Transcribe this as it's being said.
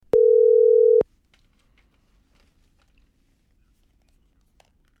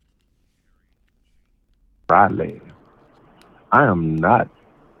Riley. I am not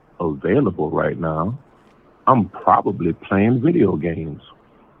available right now. I'm probably playing video games.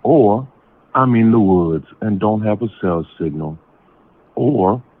 Or I'm in the woods and don't have a cell signal.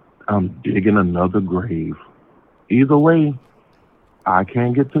 Or I'm digging another grave. Either way, I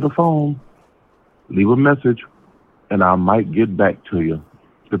can't get to the phone. Leave a message and I might get back to you,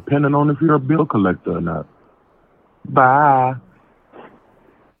 depending on if you're a bill collector or not. Bye.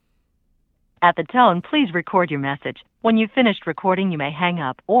 At the tone, please record your message. When you've finished recording, you may hang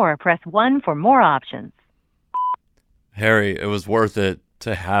up or press 1 for more options. Harry, it was worth it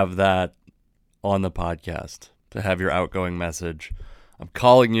to have that on the podcast, to have your outgoing message. I'm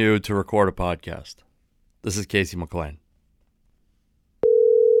calling you to record a podcast. This is Casey McLean.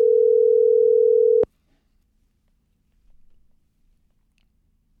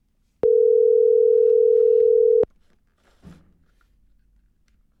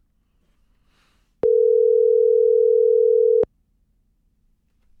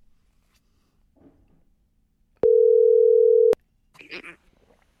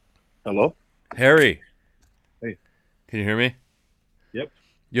 Hello? Harry. Hey. Can you hear me? Yep.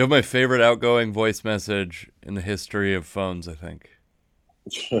 You have my favorite outgoing voice message in the history of phones, I think.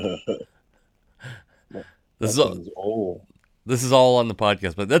 This is all on the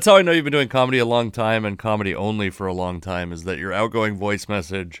podcast, but that's how I know you've been doing comedy a long time and comedy only for a long time, is that your outgoing voice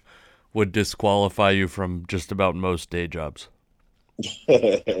message would disqualify you from just about most day jobs.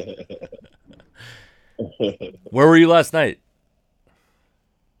 Where were you last night?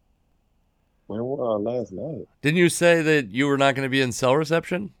 Where were I last night? Didn't you say that you were not going to be in cell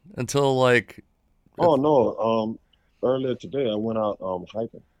reception until like... Oh, no. Earlier today, I went out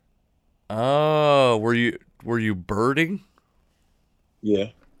hiking. Oh, were you birding? Yeah.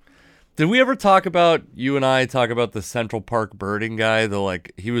 Did we ever talk about, you and I talk about the Central Park birding guy?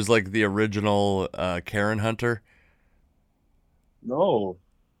 He was like the original Karen hunter. No.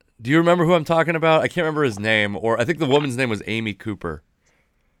 Do you remember who I'm talking about? I can't remember his name, or I think the woman's name was Amy Cooper.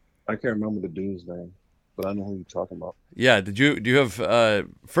 I can't remember the dude's name, but I know who you're talking about. Yeah. Do you have,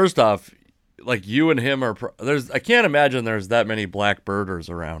 first off, like you and him I can't imagine there's that many black birders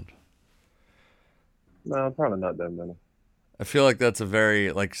around. No, probably not that many. I feel like that's a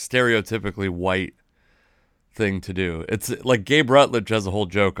very like stereotypically white thing to do. It's like Gabe Rutledge has a whole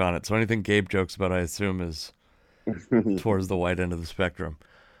joke on it. So anything Gabe jokes about, I assume, is towards the white end of the spectrum.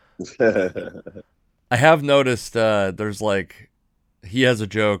 I have noticed there's like, he has a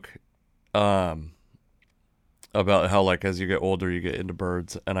joke about how like as you get older you get into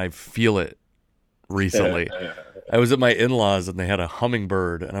birds, and I feel it recently. I was at my in-laws and they had a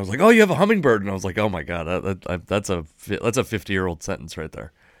hummingbird, and I was like, "Oh, you have a hummingbird?" And I was like, "Oh my god, that's a 50-year-old sentence right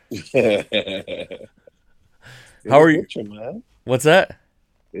there." How are you? You, man. What's that?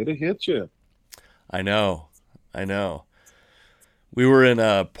 It'll hit you. I know. We were in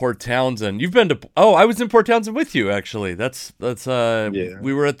Port Townsend. You've been to? Oh, I was in Port Townsend with you actually. That's Yeah.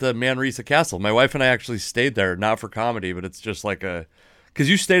 We were at the Manresa Castle. My wife and I actually stayed there, not for comedy, but it's just like because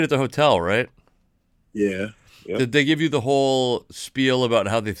you stayed at the hotel, right? Yeah. Yep. Did they give you the whole spiel about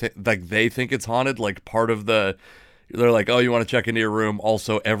how they think it's haunted? Like they're like, "Oh, you want to check into your room?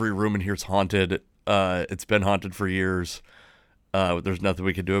 Also, every room in here's haunted. It's been haunted for years. There's nothing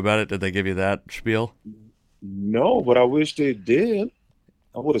we can do about it." Did they give you that spiel? No, but I wish they did.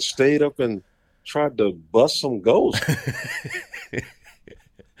 I would have stayed up and tried to bust some ghosts.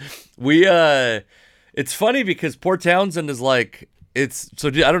 It's funny because Port Townsend is like, I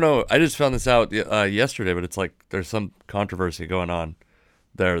don't know. I just found this out yesterday, but it's like there's some controversy going on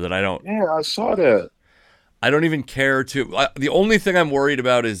there that I don't. Yeah, I saw that. I don't even care to. The only thing I'm worried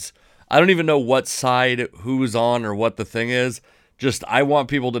about is I don't even know what side who's on or what the thing is. Just I want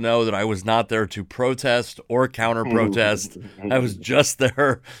people to know that I was not there to protest or counter protest. I was just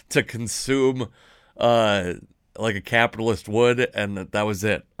there to consume like a capitalist would, and that was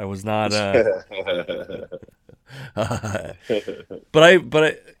it. I was not.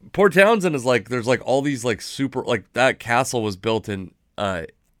 But Port Townsend is like there's like all these like super like that castle was built in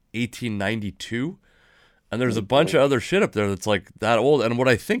 1892, and there's a bunch of other shit up there that's like that old. And what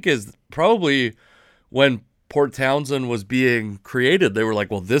I think is probably when Port Townsend was being created, they were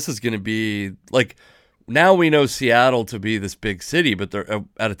like, well, this is going to be like, now we know Seattle to be this big city, but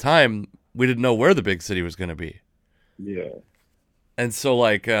at a time we didn't know where the big city was going to be. Yeah. And so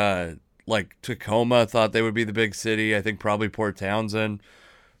like Tacoma thought they would be the big city. I think probably Port Townsend,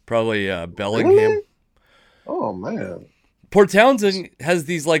 probably Bellingham. Really? Oh man. Port Townsend has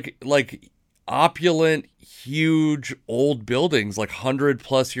these like opulent, huge old buildings, like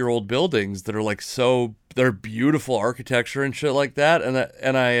 100-plus-year-old buildings that are like they're beautiful architecture and shit like that. And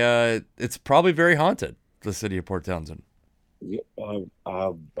it's probably very haunted. the city of Port Townsend. Yeah,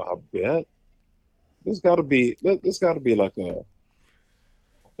 I bet there's got to be like a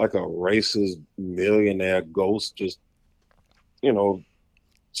racist millionaire ghost just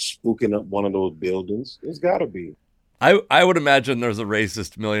spooking up one of those buildings. There's got to be. I would imagine there's a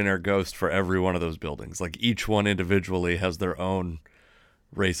racist millionaire ghost for every one of those buildings. Like each one individually has their own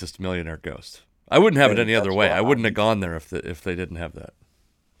racist millionaire ghost. I wouldn't have it any other way. I wouldn't have gone there if they didn't have that.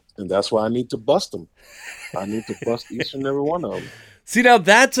 And that's why I need to bust them. I need to bust each and every one of them. See, now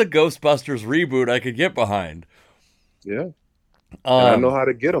that's a Ghostbusters reboot I could get behind. Yeah. And I know how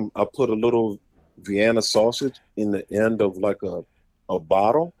to get them. I put a little Vienna sausage in the end of like a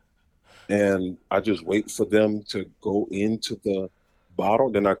bottle, and I just wait for them to go into the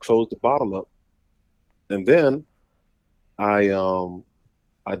bottle. Then I close the bottle up, and then I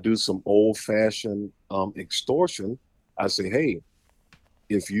do some old-fashioned extortion. I say, hey,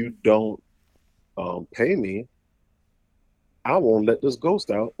 if you don't pay me, I won't let this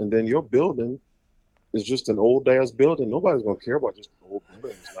ghost out, and then your building is just an old-ass building. Nobody's going to care about just an old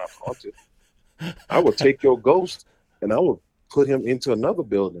building. It's not haunted. I will take your ghost, and I will put him into another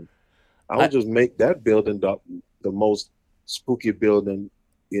building. I will just make that building the most spooky building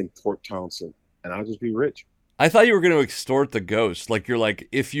in Port Townsend, and I'll just be rich. I thought you were going to extort the ghost. Like, you're like,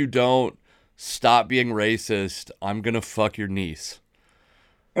 if you don't stop being racist, I'm going to fuck your niece.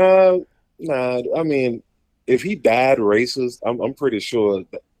 Nah, I mean, if he died racist, I'm pretty sure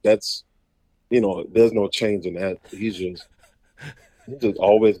that's, there's no change in that. He's just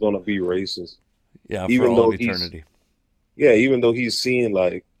always going to be racist. Yeah, for all of eternity. Yeah, even though he's seeing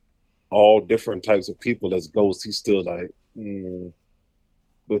like all different types of people as ghosts, he's still like,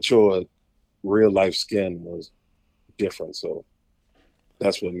 but your real life skin was different. So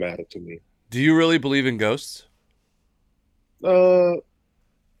that's what mattered to me. Do you really believe in ghosts? All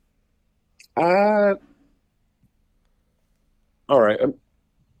right.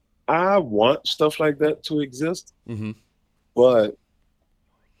 I want stuff like that to exist, but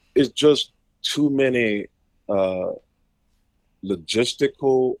it's just too many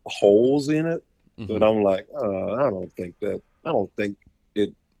logistical holes in it that I'm like, I don't think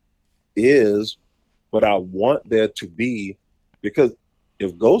it is, but I want there to be, because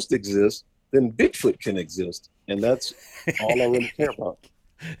if ghosts exist, then Bigfoot can exist, and that's all I really care about.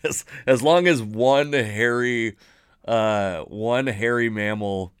 As long as one hairy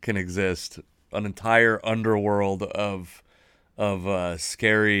mammal can exist, an entire underworld of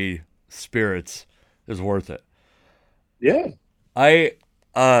scary spirits is worth it. Yeah. I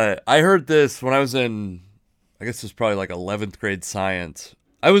heard this when I was in, I guess it was probably like 11th grade science.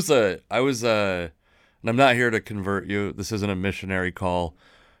 I was and I'm not here to convert you. This isn't a missionary call,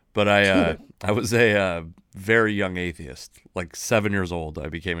 but I was a very young atheist. Like 7 years old, I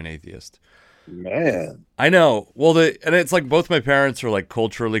became an atheist. Man, I know. Well, and it's like both my parents are like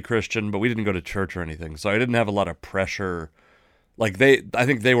culturally Christian, but we didn't go to church or anything, so I didn't have a lot of pressure. Like I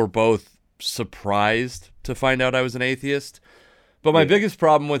think they were both surprised to find out I was an atheist. But my biggest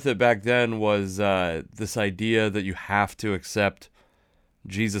problem with it back then was this idea that you have to accept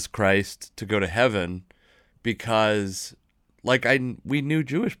Jesus Christ to go to heaven, because like we knew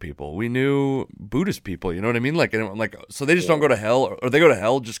Jewish people, we knew Buddhist people, you know what I mean? Like so they just don't go to hell, or they go to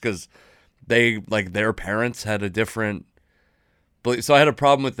hell just because they like their parents had a different. So I had a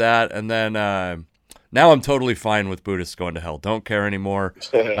problem with that, and then now I'm totally fine with Buddhists going to hell. Don't care anymore.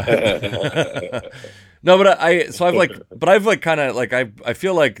 No, but I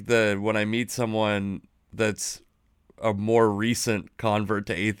feel like when I meet someone that's a more recent convert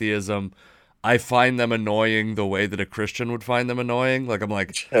to atheism, I find them annoying the way that a Christian would find them annoying. Like, I'm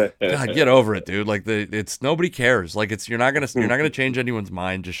like, God, get over it, dude. Like it's nobody cares. Like you're not gonna change anyone's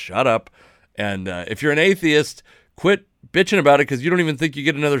mind. Just shut up. And if you're an atheist, quit bitching about it, because you don't even think you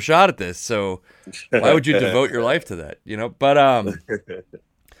get another shot at this. So why would you devote your life to that? But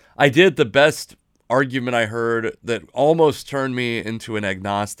I did the best argument I heard that almost turned me into an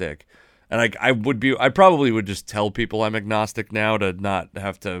agnostic. And I probably would just tell people I'm agnostic now to not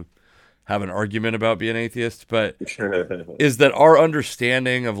have to have an argument about being atheist, but is that our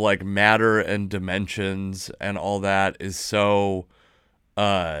understanding of like matter and dimensions and all that is so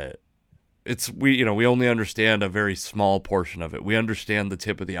we only understand a very small portion of it. We understand the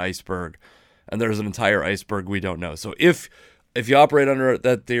tip of the iceberg, and there's an entire iceberg we don't know. So if you operate under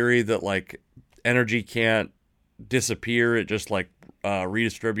that theory that like energy can't disappear, it just like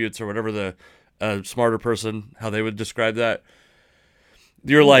redistributes, or whatever the smarter person, how they would describe that.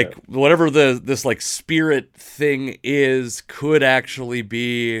 You're like, whatever this like spirit thing is could actually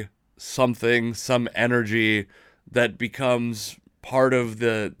be some energy that becomes part of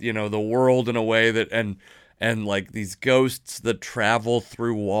the, you know, the world in a way that, and like these ghosts that travel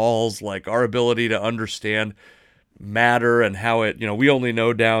through walls, like our ability to understand matter and how it, you know, we only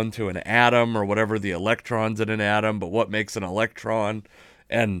know down to an atom or whatever the electrons in an atom, but what makes an electron,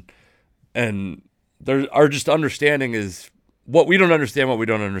 and there, our just understanding is what we don't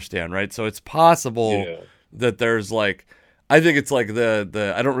understand, right? So it's possible that there's like, I think it's like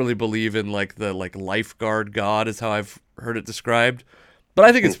the I don't really believe in like the like lifeguard God is how I've heard it described, but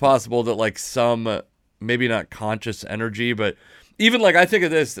I think it's possible that like some, maybe not conscious energy, but even like I think of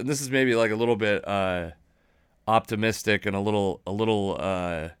this, and this is maybe like a little bit optimistic and a little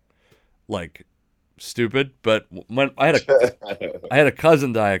like stupid, but when I had a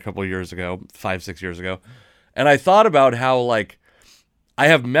cousin die a couple of years ago, 5-6 years ago, and I thought about how like I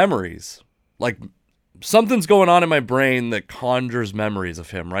have memories, like something's going on in my brain that conjures memories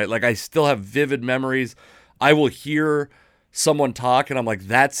of him, right? Like I still have vivid memories. I will hear someone talk and I'm like,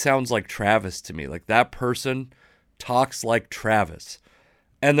 that sounds like Travis to me. Like that person talks like Travis.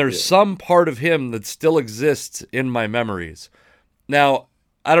 And there's some part of him that still exists in my memories. Now,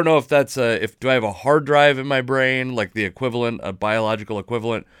 I don't know if that's do I have a hard drive in my brain, like the equivalent, a biological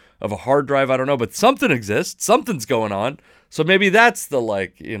equivalent of a hard drive? I don't know, but something exists. Something's going on. So maybe that's the,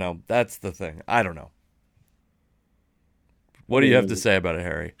 like, you know, that's the thing. I don't know. What do you have to say about it,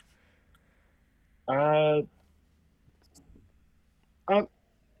 Harry? I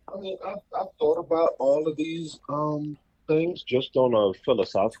mean, I've thought about all of these things just on a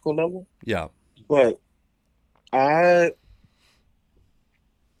philosophical level. Yeah. But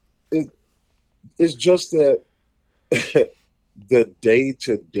it's just that the day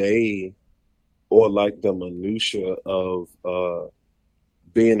to day, or like the minutia of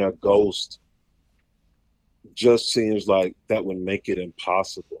being a ghost, just seems like that would make it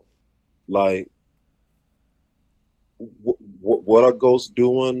impossible. Like, what are ghosts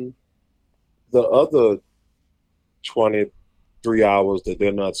doing the other 23 hours that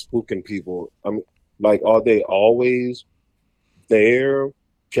they're not spooking people? I mean, like, are they always there?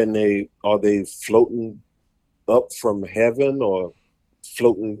 Are they floating up from heaven, or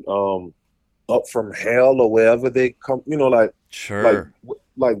floating up from hell, or wherever they come? You know, like, sure,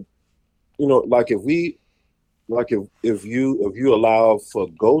 like you know, like if you allow for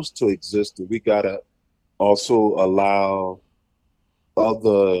ghosts to exist, we gotta also allow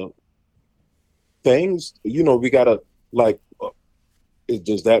other things. You know, we gotta, like,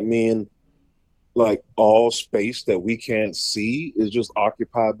 does that mean like all space that we can't see is just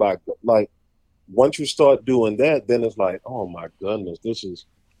occupied by, like, once you start doing that, then it's like, oh my goodness,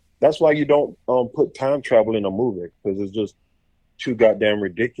 that's why you don't put time travel in a movie, because it's just too goddamn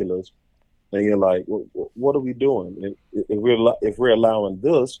ridiculous. And you're like, what are we doing? If we're allowing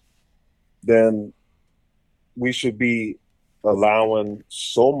this, then we should be allowing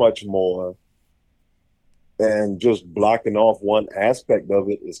so much more, and just blocking off one aspect of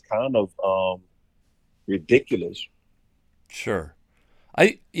it is kind of ridiculous. Sure.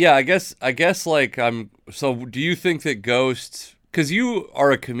 I guess like so do you think that ghosts, because you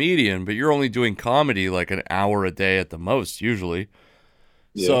are a comedian, but you're only doing comedy like an hour a day at the most usually.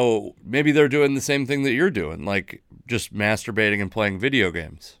 Yeah. So maybe they're doing the same thing that you're doing, like just masturbating and playing video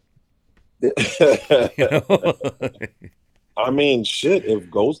games. You know? I mean, shit,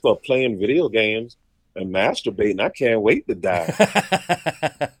 if ghosts are playing video games and masturbating, I can't wait to die.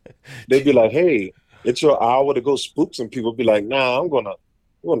 They'd be like, hey, it's your hour to go spook some people. Be like, nah, I'm gonna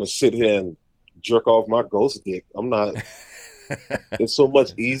sit here and jerk off my ghost dick. I'm not. It's so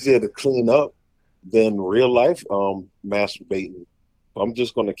much easier to clean up than real life masturbating. I'm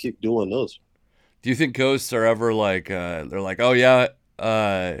just gonna keep doing this. Do you think ghosts are ever like they're like, oh yeah,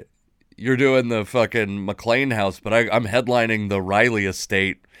 you're doing the fucking McLean house, but I'm headlining the Riley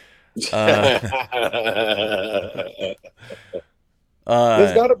estate. There's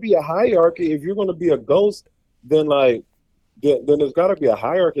got to be a hierarchy. If you're going to be a ghost, then there's got to be a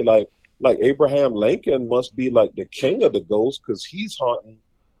hierarchy. Like Abraham Lincoln must be like the king of the ghosts, because he's haunting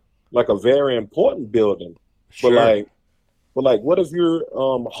like a very important building. Sure. But what if you're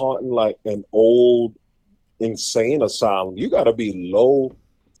haunting like an old insane asylum? You got to be low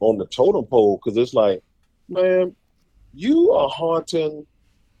on the totem pole, because it's like, man, you are haunting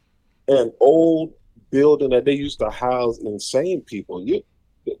an old building that they used to house insane people. They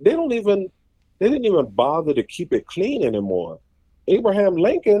didn't even bother to keep it clean anymore. Abraham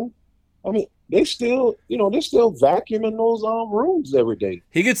Lincoln, I mean, they're still vacuuming those rooms every day.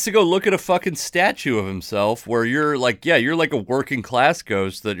 He gets to go look at a fucking statue of himself, where you're like, yeah, you're like a working class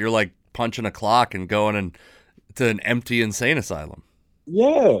ghost that you're like punching a clock and going to an empty insane asylum.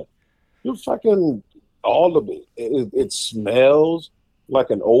 Yeah, you're fucking all of it smells like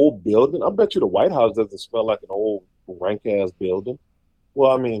an old building. I bet you the White House doesn't smell like an old rank ass building.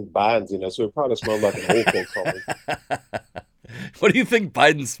 Well, I mean, Biden's in there, so it probably smells like an old folks home. What do you think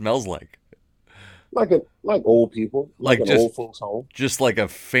Biden smells like? Like old people, like an old folks home. Just like a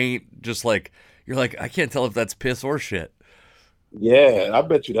faint, just like you're like, I can't tell if that's piss or shit. Yeah, I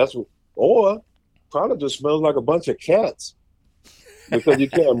bet you that's what, or probably just smells like a bunch of cats because you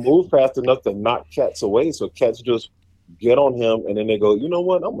can't move fast enough to knock cats away. So cats just get on him and then they go, you know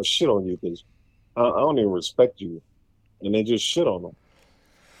what? I'm gonna shit on you because I don't even respect you, and they just shit on him.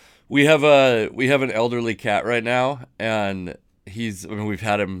 We have an elderly cat right now, and we've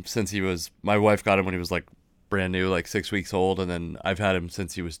had him since my wife got him when he was like brand new, like 6 weeks old, and then I've had him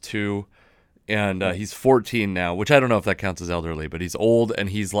since he was 2, and he's 14 now, which I don't know if that counts as elderly, but he's old, and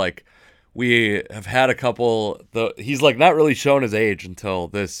he's like, we have had a couple, he's like not really shown his age until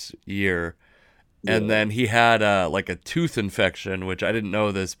this year, and then he had like a tooth infection, which I didn't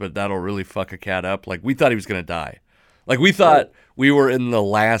know this, but that'll really fuck a cat up. Like we thought he was gonna die. Like we thought we were in the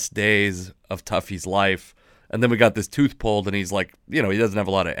last days of Tuffy's life, and then we got this tooth pulled, and he's like, he doesn't have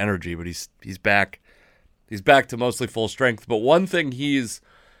a lot of energy, but he's back. He's back to mostly full strength. But one thing he's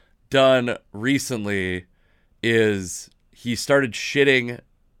done recently is he started shitting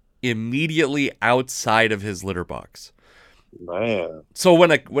immediately outside of his litter box. Man. So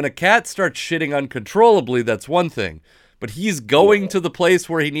when a cat starts shitting uncontrollably, that's one thing. But he's going to the place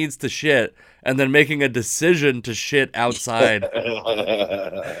where he needs to shit and then making a decision to shit outside,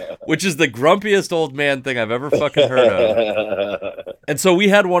 which is the grumpiest old man thing I've ever fucking heard of. And so we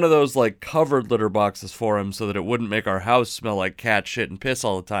had one of those like covered litter boxes for him so that it wouldn't make our house smell like cat shit and piss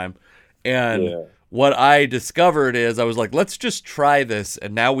all the time. And what I discovered is I was like, let's just try this.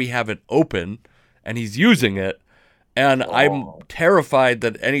 And now we have it open and he's using it. And I'm terrified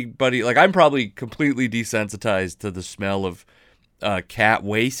that anybody, like I'm probably completely desensitized to the smell of cat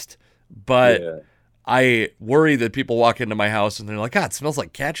waste, but I worry that people walk into my house and they're like, God, it smells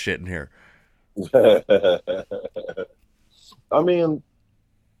like cat shit in here. I mean,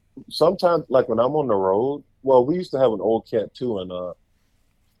 sometimes like when I'm on the road, well, we used to have an old cat too, and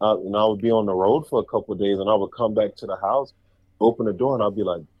I would be on the road for a couple of days and I would come back to the house, open the door, and I'd be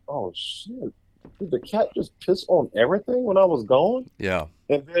like, oh shit. Did the cat just piss on everything when I was gone? Yeah.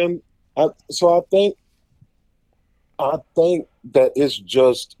 And then I think that it's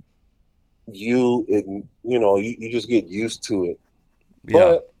just you just get used to it. Yeah.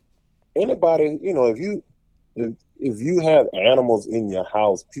 But anybody, if you have animals in your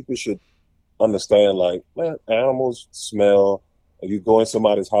house, people should understand like, man, animals smell. If you go in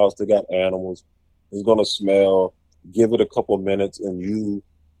somebody's house, they got animals, it's gonna smell. Give it a couple of minutes and you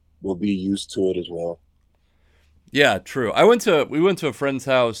will be used to it as well. Yeah, true. We went to a friend's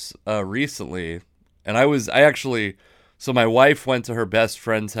house recently, and so my wife went to her best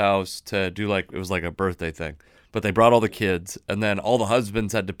friend's house to do it was like a birthday thing, but they brought all the kids, and then all the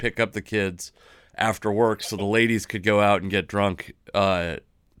husbands had to pick up the kids after work so the ladies could go out and get drunk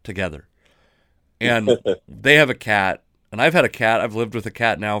together. And they have a cat, and I've had a cat. I've lived with a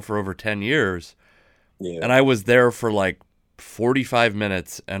cat now for over 10 years, and I was there for like 45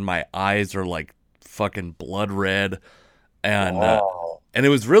 minutes and my eyes are like fucking blood red, and and it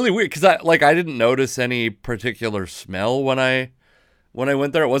was really weird because I didn't notice any particular smell when I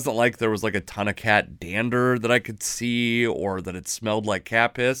went there. It wasn't like there was like a ton of cat dander that I could see or that it smelled like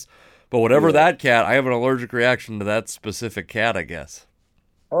cat piss, but whatever that cat, I have an allergic reaction to that specific cat, I guess.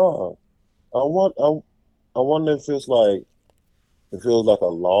 I wonder if it's like it feels like a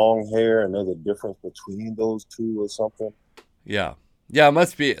long hair and there's a difference between those two or something. Yeah, it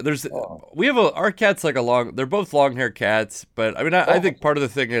must be. We have our cat's like they're both long hair cats, but I mean, I think part of the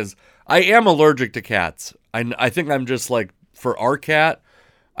thing is I am allergic to cats. I think I'm just like, for our cat,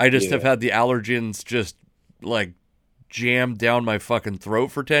 I just have had the allergens just like jammed down my fucking throat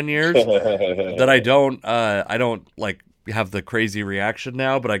for 10 years that I don't like have the crazy reaction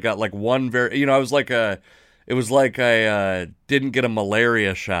now, but I got like one it was like I didn't get a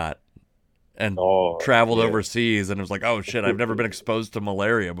malaria shot and traveled overseas, and it was like, oh shit, I've never been exposed to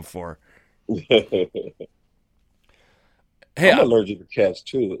malaria before. Hey, I'm allergic to cats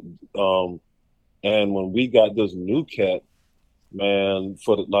too. And when we got this new cat, man,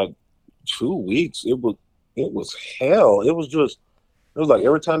 for like 2 weeks, it was hell. It was like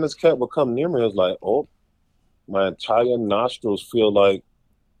every time this cat would come near me, it was like, oh, my entire nostrils feel like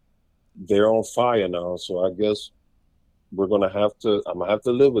they're on fire now. So I guess I'm gonna have to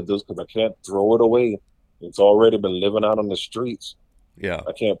live with this because I can't throw it away. It's already been living out on the streets. Yeah,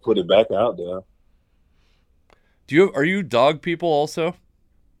 I can't put it back out there. Are you dog people also?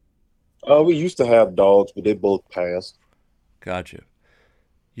 We used to have dogs, but they both passed. Gotcha.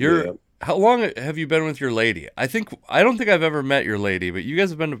 Yeah. How long have you been with your lady? I don't think I've ever met your lady, but you guys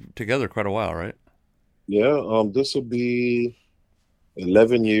have been together quite a while, right? Yeah. This will be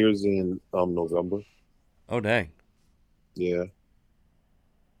 11 years in November. Oh dang. Yeah.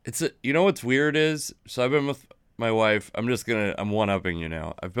 You know what's weird is, so I've been with my wife. I'm one-upping you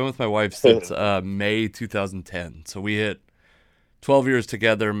now. I've been with my wife since May 2010. So we hit 12 years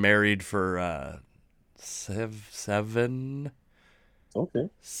together, married for seven. Okay.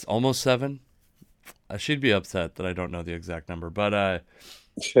 Almost 7. She'd be upset that I don't know the exact number, but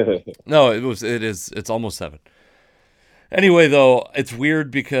no, it's almost 7. Anyway, though, it's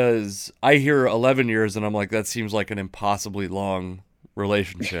weird because I hear 11 years and I'm like, that seems like an impossibly long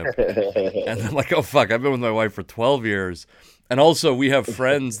relationship. And I'm like, oh fuck, I've been with my wife for 12 years. And also we have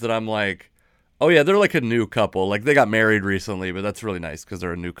friends that I'm like, oh yeah, they're like a new couple. Like they got married recently, but that's really nice because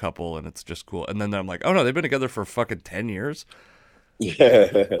they're a new couple and it's just cool. And then I'm like, oh no, they've been together for fucking 10 years.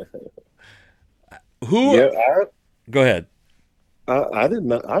 Yeah. Who? Yeah. Go ahead. I did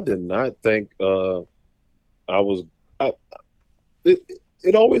not think I was.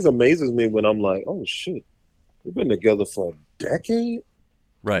 It always amazes me when I'm like, oh shit, we've been together for a decade.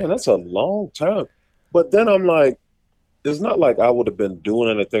 Right. Man, that's a long time. But then I'm like, it's not like I would have been doing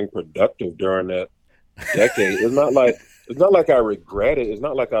anything productive during that decade. It's not like I regret it. It's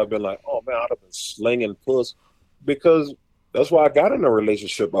not like I've been like, oh man, I'd have been slinging puss, because that's why I got in a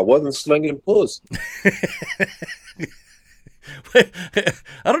relationship. I wasn't slinging puss. I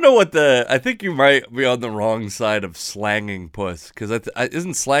don't know I think you might be on the wrong side of slanging puss, because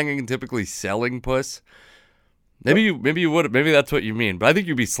isn't slanging typically selling puss? Maybe you would. Maybe that's what you mean. But I think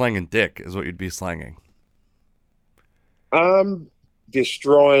you'd be slanging dick is what you'd be slanging. I'm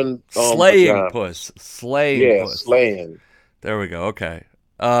destroying slaying puss. Slaying puss. Slaying. There we go. Okay.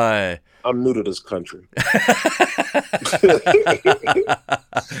 I'm new to this country.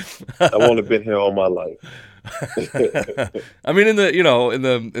 I've only been here all my life. I mean, in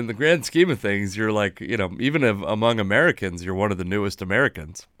the grand scheme of things, you're like, even among Americans, you're one of the newest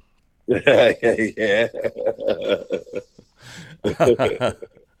Americans. Yeah.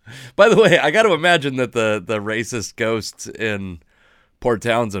 By the way, I got to imagine that the racist ghosts in Port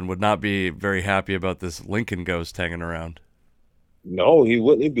Townsend would not be very happy about this Lincoln ghost hanging around. No, he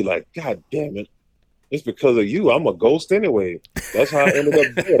wouldn't. He'd be like, God damn it. It's because of you. I'm a ghost anyway. That's how I ended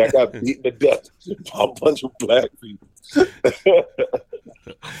up dead. I got beaten to death by a bunch of black people.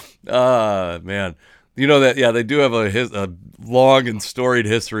 Man. You know that, yeah, they do have a long and storied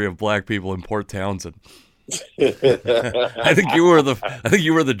history of black people in Port Townsend. I think you were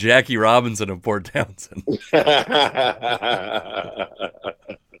the Jackie Robinson of Port Townsend.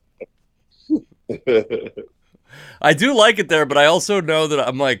 I do like it there, but I also know that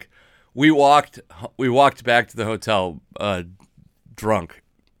I'm like, we walked back to the hotel drunk.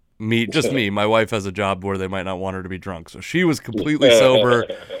 Just me. My wife has a job where they might not want her to be drunk, so she was completely sober,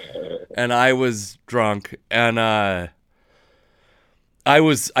 and I was drunk, and I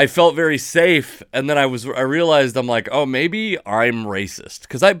felt very safe, and then I realized I'm like, oh, maybe I'm racist,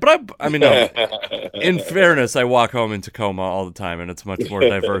 because I mean, no. In fairness, I walk home in Tacoma all the time, and it's much more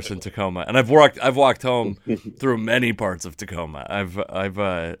diverse in Tacoma, and I've walked home through many parts of Tacoma.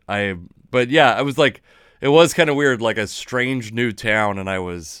 But yeah, I was like, it was kind of weird, like a strange new town, and I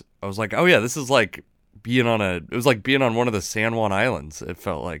was like, oh yeah, this is like being on one of the San Juan Islands. It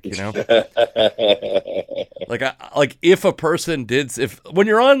felt like, like if a person when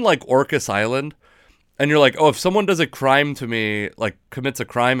you're on like Orcas Island and you're like, oh, if someone does a crime to me, like commits a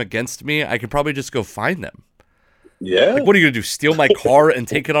crime against me, I could probably just go find them. Yeah. Like, what are you gonna do? Steal my car and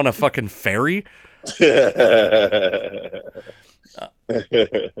take it on a fucking ferry?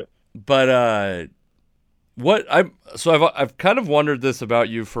 But I've kind of wondered this about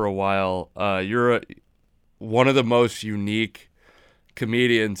you for a while. You're one of the most unique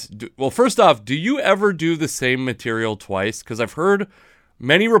comedians. Well, first off, do you ever do the same material twice? Because I've heard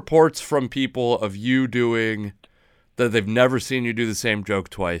many reports from people of you doing that they've never seen you do the same joke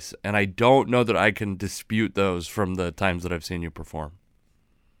twice, and I don't know that I can dispute those from the times that I've seen you perform.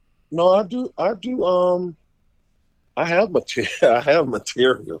 No, I do. I have material. I have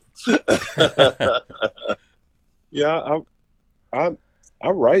material. Yeah, I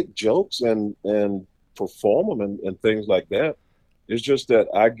write jokes and perform them and things like that. It's just that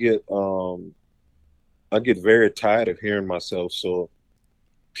I get very tired of hearing myself. So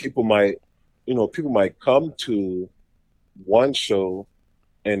people might come to one show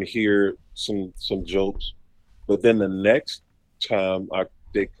and hear some jokes, but then the next time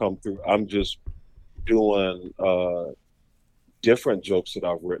they come through, I'm just doing different jokes that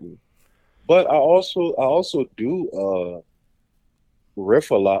I've written. But I also do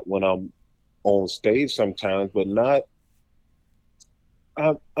riff a lot when I'm on stage sometimes, but not.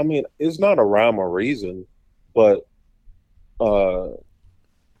 I mean, it's not a rhyme or reason, but uh,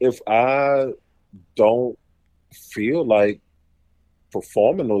 if I don't feel like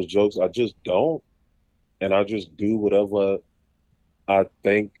performing those jokes, I just don't, and I just do whatever I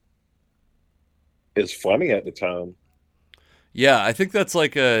think is funny at the time. Yeah, I think that's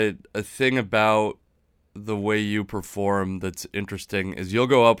like a thing about the way you perform that's interesting is you'll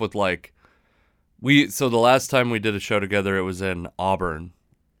go up with like so the last time we did a show together it was in Auburn,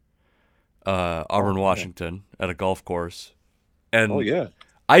 Oh yeah. Washington at a golf course. Oh And yeah.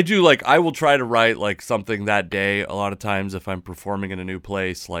 I do like I will try to write like something that day a lot of times if I'm performing in a new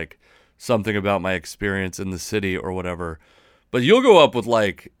place, like something about my experience in the city or whatever. But you'll go up with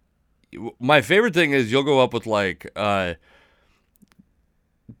like my favorite thing is you'll go up with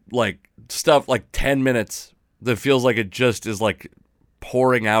like stuff like 10 minutes that feels like it just is like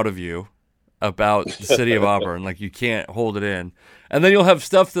pouring out of you about the city of Auburn. Like you can't hold it in. And then you'll have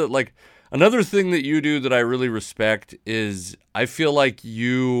stuff that like another thing that you do that I really respect is I feel like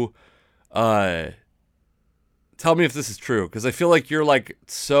you tell me if this is true because I feel like you're like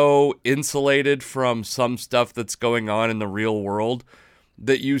so insulated from some stuff that's going on in the real world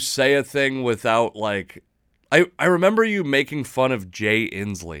that you say a thing without like I remember you making fun of Jay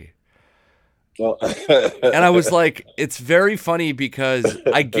Inslee. Oh. And I was like, it's very funny because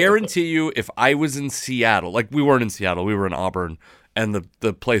I guarantee you if I was in Seattle, like we weren't in Seattle, we were in Auburn, and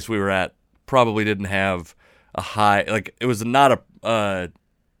the place we were at probably didn't have a high, like it was not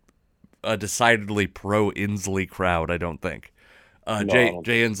a decidedly pro Inslee crowd, I don't think. No.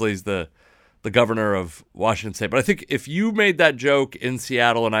 Jay Inslee's the governor of Washington State. But I think if you made that joke in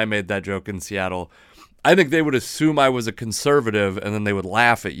Seattle and I made that joke in Seattle, I think they would assume I was a conservative and then they would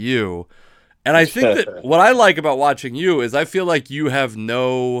laugh at you. And I think that what I like about watching you is I feel like you have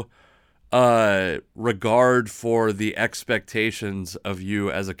no regard for the expectations of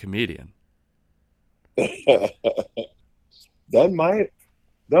you as a comedian. That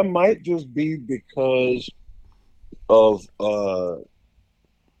might just be because of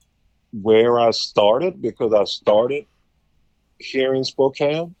where I started, because I started here in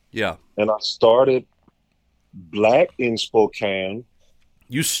Spokane Yeah. and I started black in Spokane.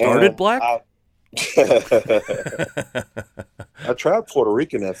 You started And black? I tried Puerto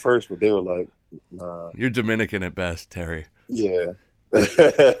Rican at first, but they were like, nah. You're Dominican at best, Terry. Yeah.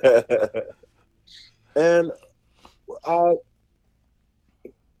 And I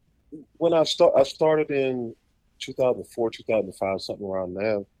I started in 2004, 2005, something around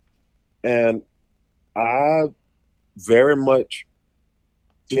there. And I very much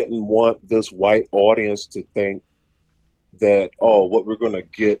didn't want this white audience to think that, oh, what we're going to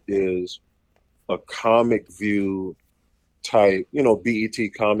get is a comic view type, BET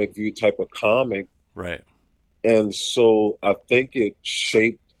comic view type of comic. Right. And so I think it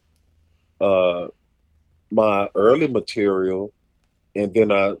shaped uh, my early material. And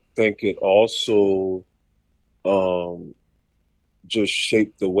then I think it also um, just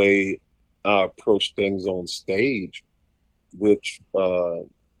shaped the way I approach things on stage, which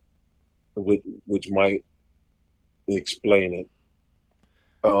which might explain it.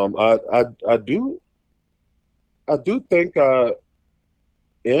 I do think I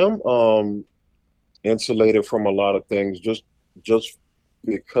am insulated from a lot of things just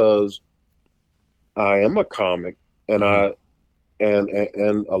because I am a comic and Mhm.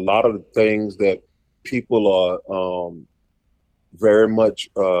 and a lot of the things that people are very much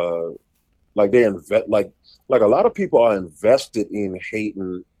like they invest like a lot of people are invested in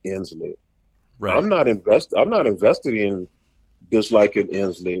hating Inslee. Right. I'm not invested in disliking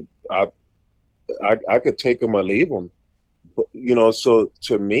Inslee. I could take him or leave him. But, so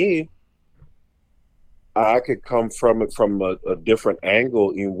to me, I could come from it from a different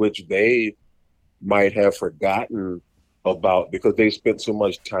angle in which they might have forgotten about because they spent so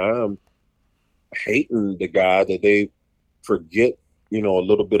much time hating the guy that they forget, a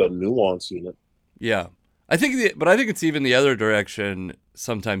little bit of nuance in it. Yeah. I think but I think it's even the other direction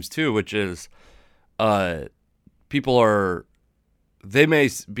sometimes too, which is people they may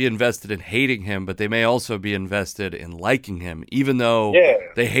be invested in hating him, but they may also be invested in liking him, even though Yeah,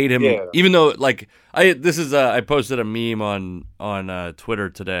 they hate him. yeah. Even though, like, I posted a meme on Twitter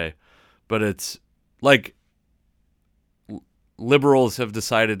today, but it's like liberals have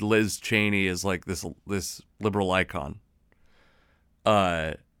decided Liz Cheney is like this liberal icon,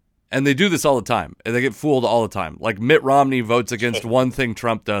 And they do this all the time. And they get fooled all the time. Like Mitt Romney votes against one thing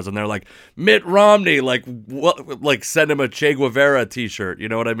Trump does, and they're like, Mitt Romney, like what? Like send him a Che Guevara T-shirt. You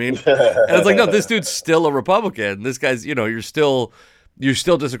know what I mean? And it's like, no, this dude's still a Republican. This guy's, you still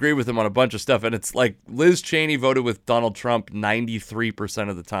disagree with him on a bunch of stuff. And it's like Liz Cheney voted with Donald Trump 93%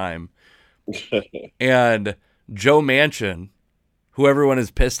 of the time, and Joe Manchin, who everyone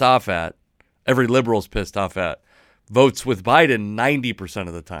is pissed off at, every liberal's pissed off at, votes with Biden 90%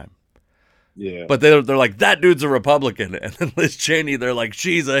 of the time. Yeah. But they're like, that dude's a Republican. And then Liz Cheney, they're like,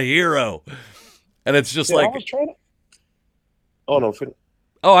 she's a hero. And it's just like... I was trying to... Oh, no.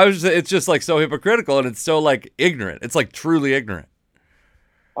 It's just like so hypocritical, and it's so like ignorant. It's like truly ignorant.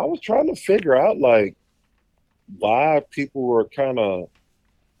 I was trying to figure out like why people were kind of,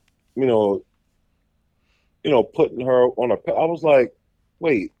 putting her on a... I was like,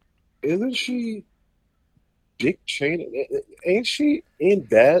 wait, isn't she Dick Cheney? Ain't she in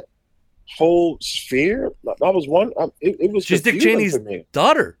that whole sphere? I was wondering. It was she's Dick Cheney's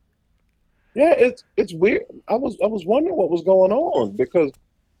daughter. Yeah, it's weird. I was wondering what was going on, because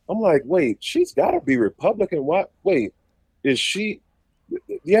I'm like, wait, she's got to be Republican. Why? Wait, is she?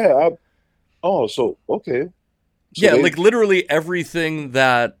 Yeah. So okay. So like literally everything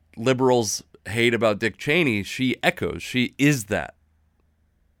that liberals hate about Dick Cheney, she echoes. She is that.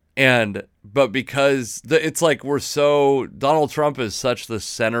 But because it's like Donald Trump is such the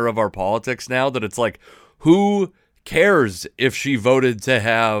center of our politics now that it's like, who cares if she voted to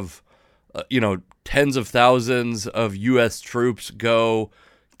have, tens of thousands of U.S. troops go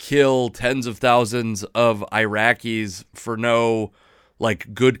kill tens of thousands of Iraqis for no,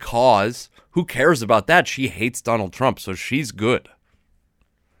 like, good cause? Who cares about that? She hates Donald Trump, so she's good.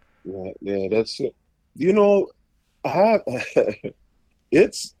 Yeah, that's it.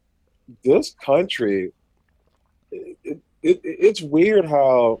 It's this country. It's weird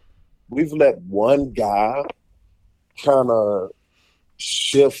how we've let one guy kind of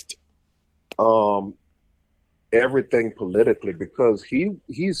shift everything politically, because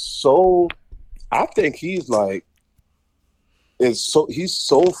he's so, I think he's like, he's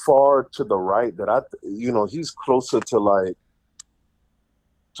so far to the right that he's closer to like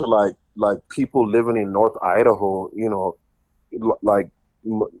people living in North Idaho, like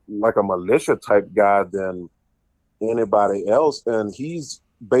a militia type guy than anybody else. And he's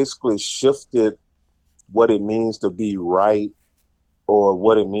basically shifted what it means to be right or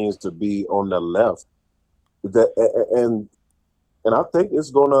what it means to be on the left. And I think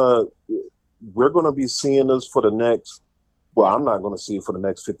we're gonna be seeing this for the next, well, I'm not gonna see it for the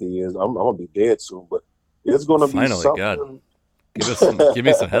next 50 years. I'm gonna be dead soon, but it's gonna be something. God. Give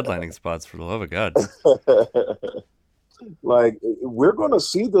me some headlining spots, for the love of God. Like, we're going to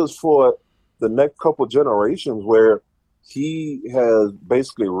see this for the next couple generations, where he has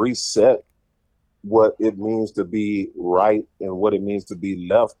basically reset what it means to be right and what it means to be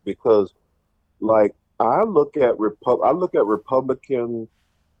left. Because, like, I look at Republican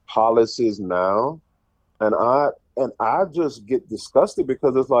policies now, and I just get disgusted,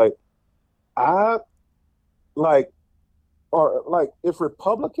 because it's like, if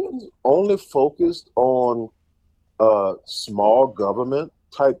Republicans only focused on small government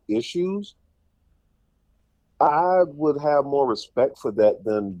type issues, I would have more respect for that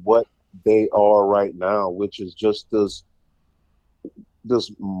than what they are right now, which is just this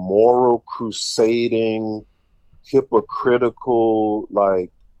moral crusading, hypocritical,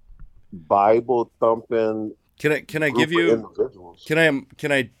 like Bible thumping. Can I give you individuals.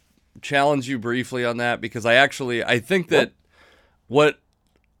 Can I challenge you briefly on that? Because I think that what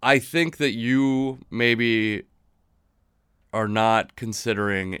I think that you maybe are not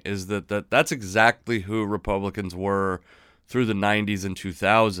considering is that's exactly who Republicans were through the 90s and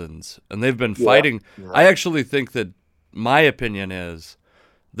 2000s. And they've been fighting. Yeah. I actually think that my opinion is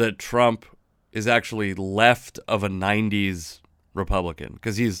that Trump is actually left of a 90s Republican,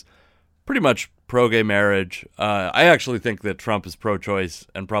 because he's pretty much pro-gay marriage. I actually think that Trump is pro-choice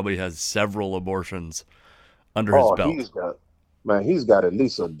and probably has several abortions under his belt. He's got at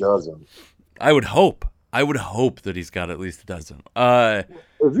least a dozen. I would hope that he's got at least a dozen.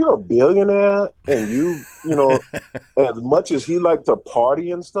 If you're a billionaire and you as much as he liked to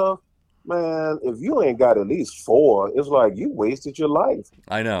party and stuff, man, if you ain't got at least 4, it's like you wasted your life.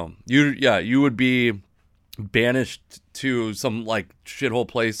 I know. You would be banished to some like shithole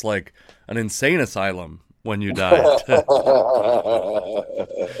place, like an insane asylum, when you died.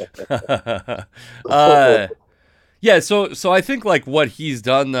 Yeah, so I think like what he's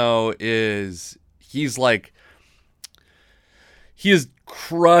done though is he's he has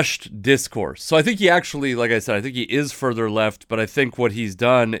crushed discourse. So I think he actually, like I said, I think he is further left, but I think what he's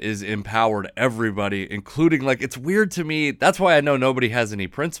done is empowered everybody, including, like, it's weird to me. That's why I know nobody has any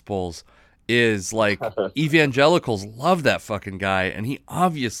principles, is like evangelicals love that fucking guy, and he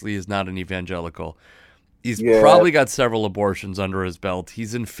obviously is not an evangelical. He's probably got several abortions under his belt.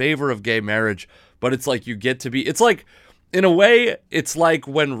 He's in favor of gay marriage, but it's like you get to be, it's like, in a way, it's like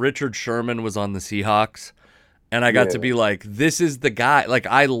when Richard Sherman was on the Seahawks, and I got to be like, this is the guy. Like,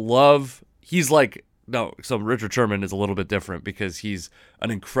 he's like, no, so Richard Sherman is a little bit different because he's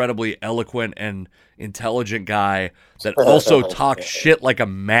an incredibly eloquent and intelligent guy that also talks shit like a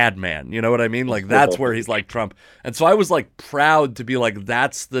madman. You know what I mean? Like, that's where he's like Trump. And so I was like proud to be like,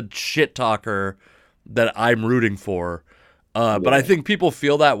 that's the shit talker that I'm rooting for. But I think people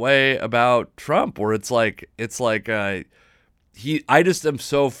feel that way about Trump, where it's like I just am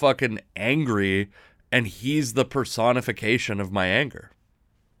so fucking angry, and he's the personification of my anger.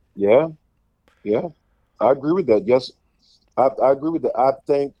 Yeah. I agree with that. Yes, I agree with that. I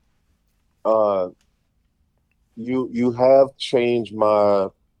think you have changed my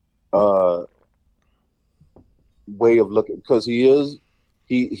way of looking, because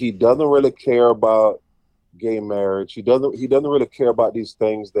he doesn't really care about gay marriage. He doesn't really care about these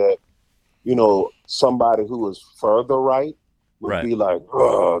things that, you know, somebody who is further right would be like,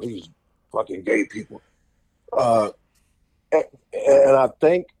 oh, these fucking gay people. And I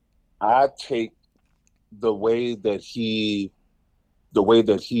think I take the way that he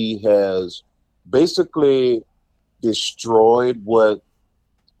has basically destroyed what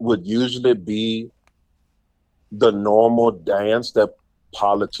would usually be the normal dance that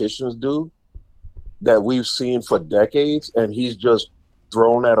politicians do, that we've seen for decades, and he's just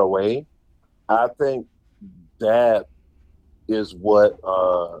thrown that away. I think that is what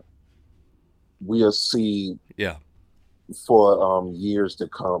we'll see for years to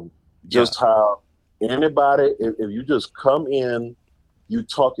come. Just how anybody, if you just come in, you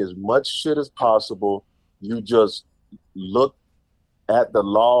talk as much shit as possible, you just look at the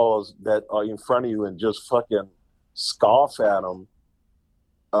laws that are in front of you and just fucking scoff at them.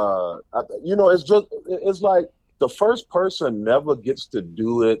 You know, it's like the first person never gets to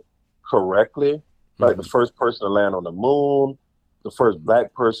do it correctly. Like the first person to land on the moon, the first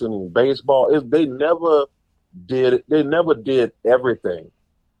black person in baseball. They never did everything.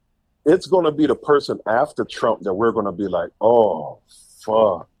 It's going to be the person after Trump that we're going to be like, oh,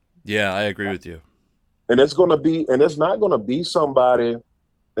 fuck. Yeah, I agree with you. And it's not going to be somebody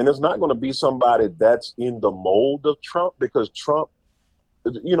that's in the mold of Trump, because Trump,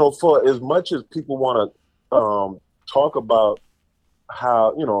 you know, for as much as people want to talk about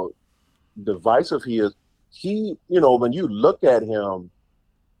how, you know, divisive he is, you know, when you look at him,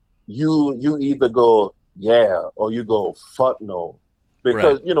 you either go, yeah, or you go, fuck no.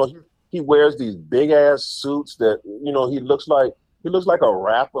 Because, you know, he wears these big ass suits that, you know, he looks like a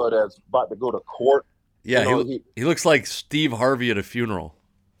rapper that's about to go to court. Yeah, you know, he looks like Steve Harvey at a funeral.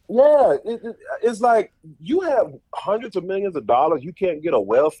 Yeah, it's like you have hundreds of millions of dollars, you can't get a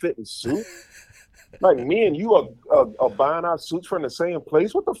well-fitting suit. Like me and you are buying our suits from the same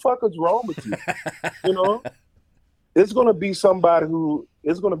place. What the fuck is wrong with you? You know, it's gonna be somebody who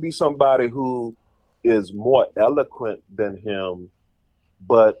is more eloquent than him,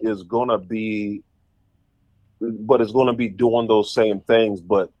 but is gonna be doing those same things,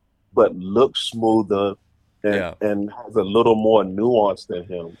 but looks smoother and has a little more nuance than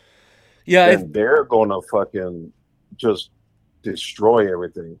him. Yeah, and they're gonna fucking just destroy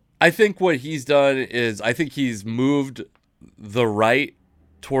everything. I think what he's done is, I think he's moved the right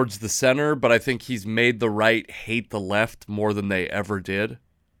towards the center, but I think he's made the right hate the left more than they ever did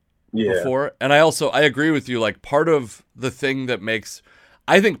before. And I agree with you. Like, part of the thing that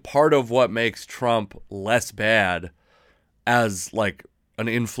part of what makes Trump less bad as like an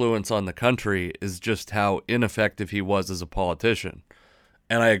influence on the country is just how ineffective he was as a politician.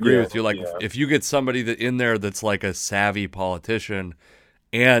 And I agree with you. Like, if you get somebody in there that's like a savvy politician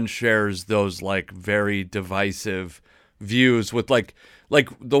and shares those like very divisive views with like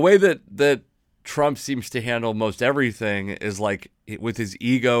the way that Trump seems to handle most everything is like with his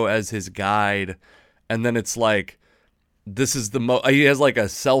ego as his guide. And then it's like, this is he has like a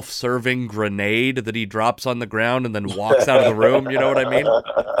self-serving grenade that he drops on the ground and then walks out of the room. You know what I mean?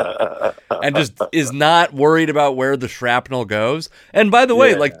 And just is not worried about where the shrapnel goes. And by the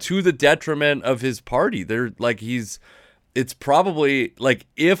way, like, to the detriment of his party, it's probably like,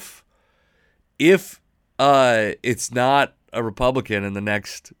 if it's not a Republican in the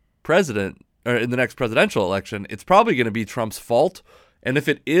next presidential election, it's probably going to be Trump's fault. And if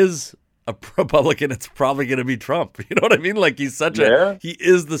it is a Republican, it's probably going to be Trump. You know what I mean? Like he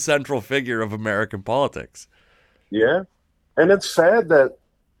is the central figure of American politics. Yeah. And it's sad that,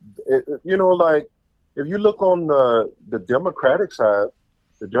 like if you look on the Democrat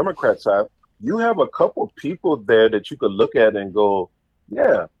side, you have a couple people there that you could look at and go,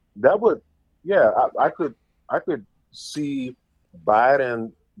 yeah, I could see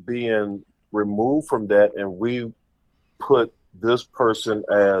Biden being removed from that, and we put this person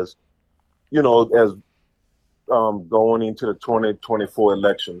as going into the 2024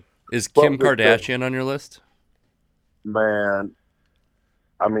 election. Is Kim Kardashian on your list? Man,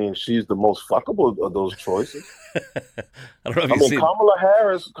 I mean, she's the most fuckable of those choices. I don't know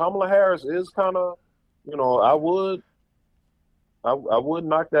if Kamala Harris is kind of, I would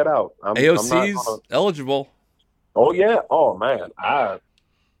knock that out. AOC's eligible. Oh yeah. Oh man.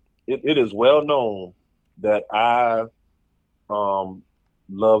 It is well known that I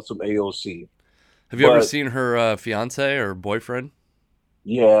love some AOC. Have you ever seen her fiance or boyfriend?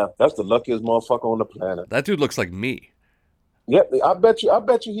 Yeah, that's the luckiest motherfucker on the planet. That dude looks like me. Yeah, I bet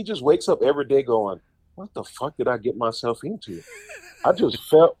you he just wakes up every day going, what the fuck did I get myself into? I just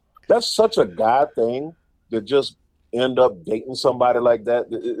felt that's such a guy thing to just end up dating somebody like that,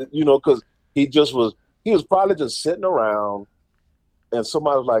 because he was probably just sitting around and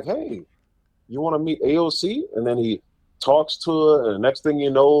somebody was like, hey, you want to meet AOC? And then he talks to her, and the next thing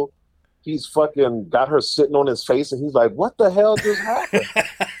you know, he's fucking got her sitting on his face, and he's like, what the hell just happened?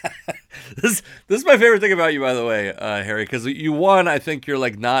 This is my favorite thing about you, by the way, Harry, because I think you're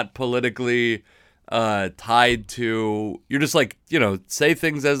like not politically tied to, you're just like, say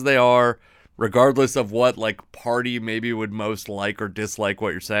things as they are, regardless of what like party maybe would most like or dislike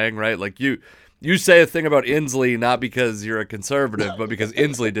what you're saying, right? Like you say a thing about Inslee not because you're a conservative, but because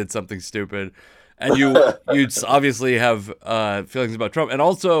Inslee did something stupid, and you obviously have feelings about Trump, and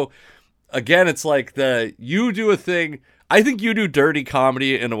also, again, it's like you do a thing. I think you do dirty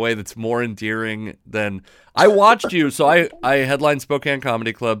comedy in a way that's more endearing than I watched you. So I headlined Spokane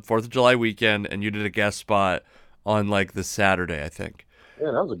Comedy Club 4th of July weekend, and you did a guest spot on like the Saturday, I think.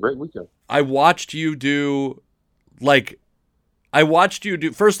 Yeah, that was a great weekend. I watched you do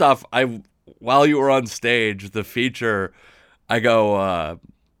first off, while you were on stage, the feature, I go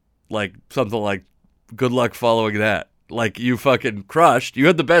like something like, good luck following that. Like, you fucking crushed. You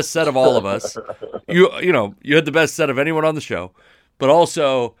had the best set of all of us. You had the best set of anyone on the show. But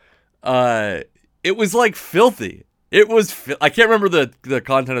also, it was like filthy. It was, I can't remember the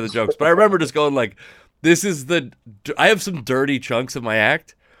content of the jokes, but I remember just going like, I have some dirty chunks of my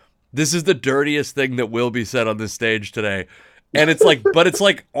act. This is the dirtiest thing that will be said on this stage today. And it's like, but it's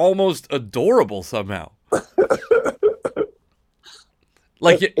like almost adorable somehow.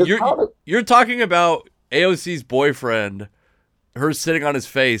 Like you're talking about AOC's boyfriend, her sitting on his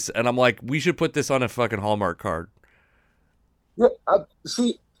face, and I'm like, we should put this on a fucking Hallmark card. Yeah,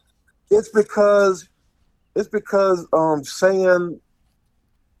 see, it's because saying,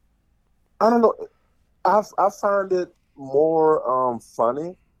 I don't know, I find it more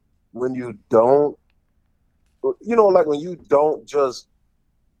funny when you don't, like when you don't just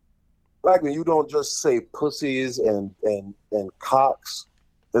say pussies and cocks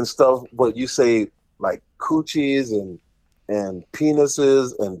and stuff, but you say like coochies and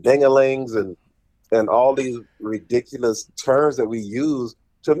penises and dingalings and all these ridiculous terms that we use.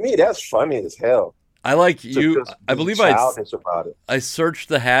 To me, that's funny as hell. I like you. I believe about it. I searched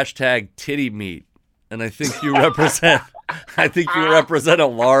the hashtag titty meat, and I think you represent. I think you represent a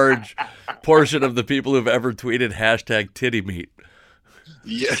large portion of the people who've ever tweeted hashtag titty meat.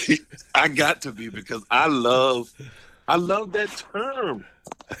 Yeah, I got to be, because I love that term.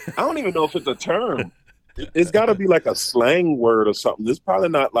 I don't even know if it's a term. It's got to be like a slang word or something. It's probably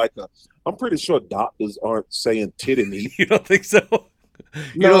not like I'm pretty sure doctors aren't saying titty meat. You don't think so?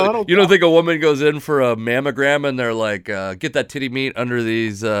 You don't think a woman goes in for a mammogram and they're like, get that titty meat under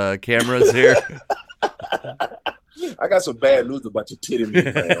these cameras here? I got some bad news about your titty meat,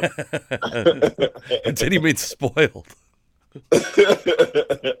 man. Titty meat's spoiled.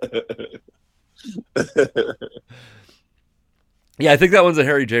 Yeah, I think that one's a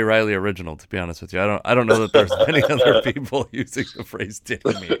Harry J. Riley original, to be honest with you. I don't know that there's many other people using the phrase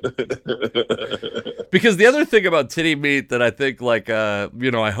titty meat. Because the other thing about titty meat that I think, like,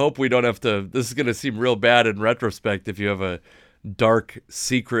 I hope we don't have to, this is going to seem real bad in retrospect if you have a dark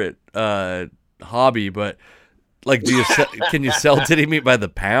secret hobby, but like, can you sell titty meat by the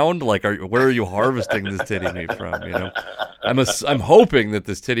pound? Like, where are you harvesting this titty meat from? I'm hoping that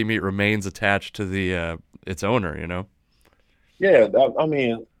this titty meat remains attached to the its owner. Yeah, I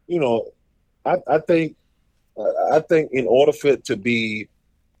mean, I think in order for it to be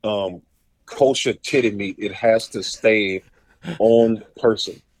kosher titty meat, it has to stay on the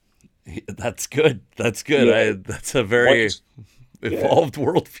person. That's good. That's good. Yeah. That's a very evolved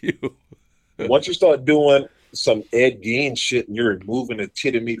worldview. Once you start doing some Ed Gein shit and you're removing the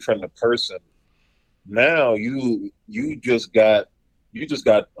titty meat from the person, now you just got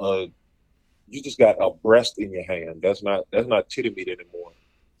a breast in your hand. That's not titty meat anymore.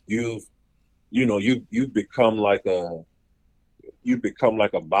 You've become like a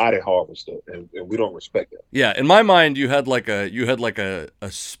body harvester, and we don't respect that. Yeah, in my mind, you had like a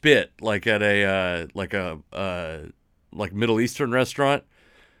spit, like at a like Middle Eastern restaurant,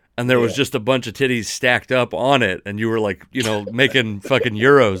 and there was just a bunch of titties stacked up on it, and you were like, making fucking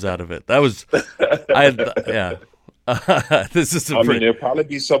euros out of it. That was, this is. There'll probably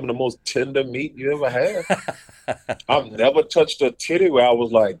be some of the most tender meat you ever had. I've never touched a titty where I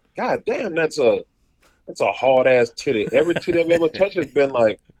was like, God damn, that's a hard ass titty. Every titty I've ever touched has been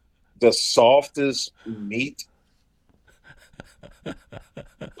like the softest meat.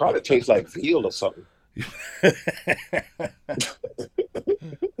 Probably tastes like veal or something.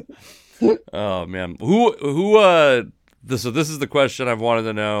 Oh man, who this is the question I've wanted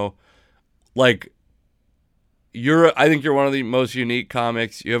to know. Like, I think you're one of the most unique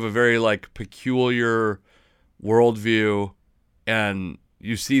comics. You have a very like peculiar worldview, and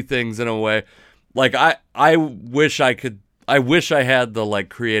you see things in a way. Like I wish I had the like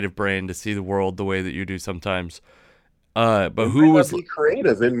creative brain to see the world the way that you do sometimes. But it who was be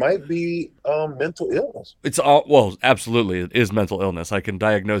creative? It might be mental illness. It's well, absolutely, it is mental illness. I can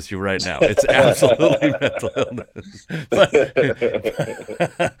diagnose you right now. It's absolutely mental illness. But,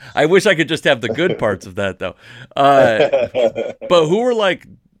 I wish I could just have the good parts of that though. But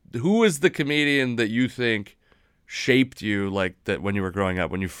who is the comedian that you think shaped you like that when you were growing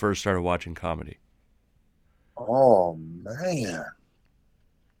up, when you first started watching comedy? Oh man.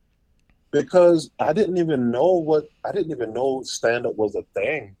 Because I didn't even know stand-up was a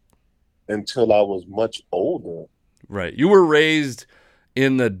thing until I was much older. Right. You were raised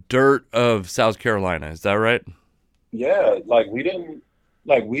in the dirt of South Carolina, is that right? Yeah,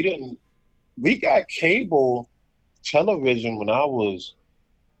 we got cable television when I was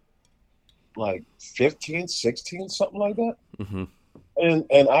like 15, 16, something like that. Mm-hmm. And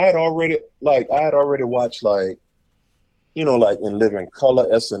I had already watched like In Living Color,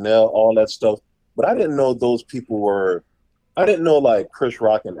 SNL, all that stuff. But I didn't know those people I didn't know like Chris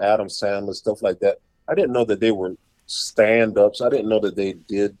Rock and Adam Sandler, stuff like that. I didn't know that they were stand-ups. I didn't know that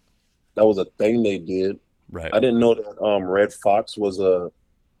that was a thing they did. Right. I didn't know that Red Fox was a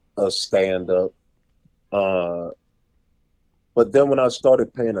stand-up. But then when I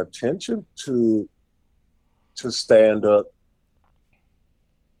started paying attention to stand-up,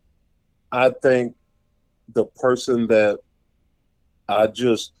 I think the person that I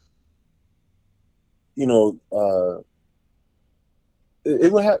just, it's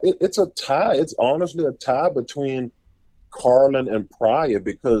a tie. It's honestly a tie between Carlin and Pryor,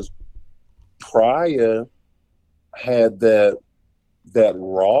 because Pryor had that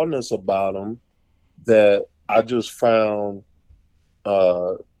rawness about him that I just found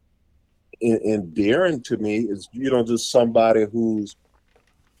endearing to me. Is just somebody who is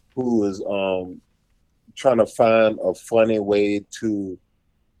trying to find a funny way to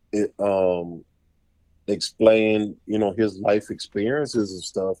explain his life experiences and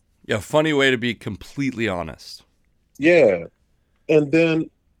stuff. Yeah, funny way to be completely honest. Yeah. And then,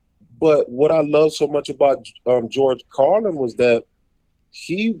 but what I love so much about George Carlin was that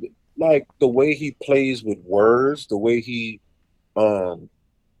he, like, the way he plays with words, the way he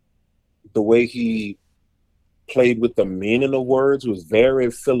played with the meaning of words was very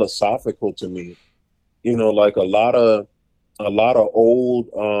philosophical to me. Like a lot of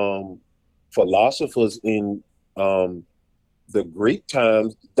old philosophers in the Greek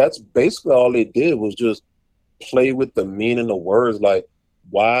times, that's basically all they did was just play with the meaning of words. Like,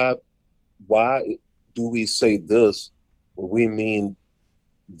 why do we say this when we mean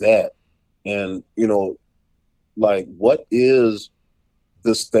that? And like, what is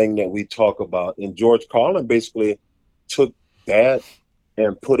this thing that we talk about? And George Carlin basically took that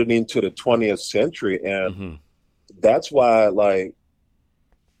and put it into the 20th century. And that's why, like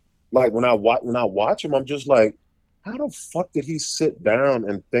when I watch him, I'm just like, how the fuck did he sit down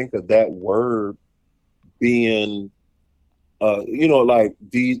and think of that word being, like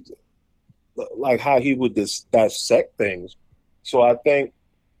how he would dissect things. So I think,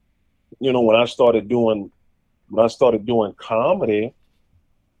 when I started doing comedy,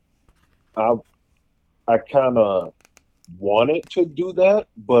 I kind of wanted to do that,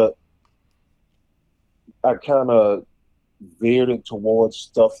 but I kind of veered it towards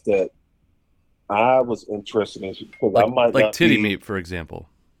stuff that I was interested in, because I might like not titty be, meat, for example.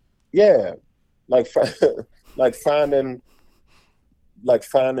 yeah, like like finding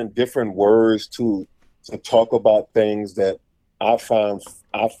different words to talk about things that I found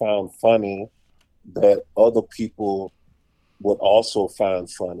funny, that other people would also find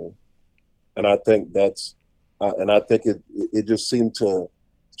funny. And I think it just seemed to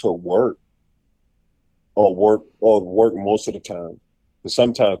work, or work most of the time. But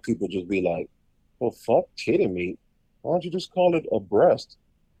sometimes people just be like, "Well, fuck titty meat. Why don't you just call it a breast?"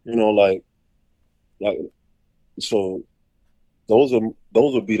 You know, like so. Those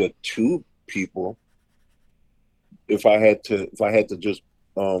would be the two people, if I had to just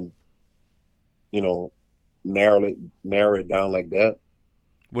you know narrow it down like that.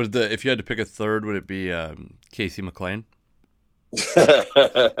 If you had to pick a third, would it be Casey McLean?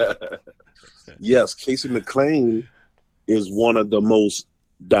 Yes, Casey McLean is one of the most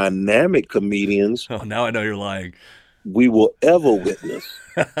dynamic comedians. Oh, now I know you're lying. We will ever witness.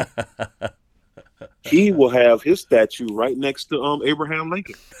 He will have his statue right next to Abraham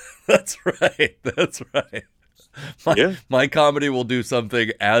Lincoln. That's right. That's right. My comedy will do something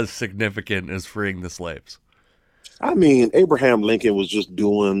as significant as freeing the slaves. I mean, Abraham Lincoln was just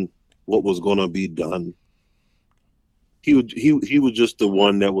doing what was going to be done. He was just the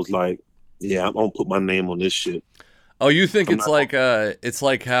one that was like, "Yeah, I'm gonna put my name on this shit." Oh, you think it's like how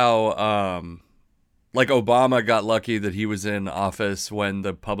like Obama got lucky that he was in office when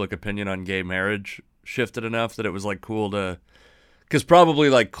the public opinion on gay marriage shifted enough that it was like cool to, because probably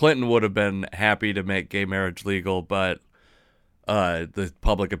like Clinton would have been happy to make gay marriage legal, but the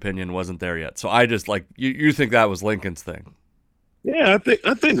public opinion wasn't there yet. So I just like you think that was Lincoln's thing. Yeah,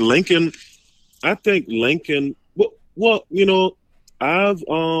 I think Lincoln. Well, I've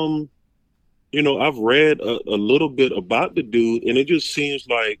I've read a little bit about the dude, and it just seems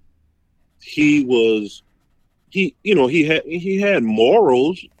like he had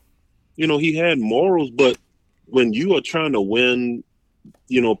morals. He had morals, but when you are trying to win,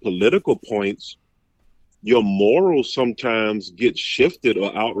 political points, your morals sometimes get shifted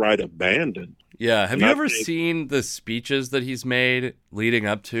or outright abandoned. Yeah. Have you ever seen the speeches that he's made leading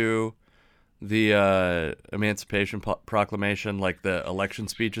up to the Emancipation Proclamation, like the election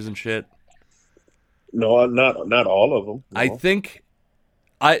speeches and shit? No, not all of them. No. I think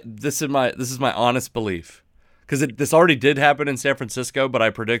this is my honest belief, because this already did happen in San Francisco, but I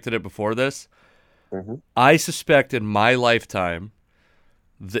predicted it before this. Mm-hmm. I suspect in my lifetime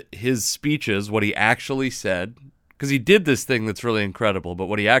that his speeches, what he actually said, because he did this thing that's really incredible, but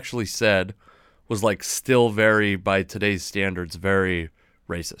what he actually said was like still very, by today's standards, very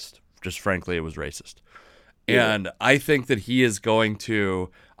racist. Just frankly, it was racist. Yeah. And I think that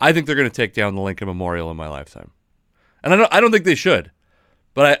I think they're going to take down the Lincoln Memorial in my lifetime. And I don't think they should,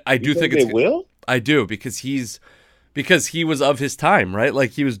 but I do think they will. I do, because he was of his time, right?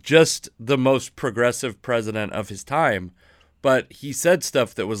 Like, he was just the most progressive president of his time, but he said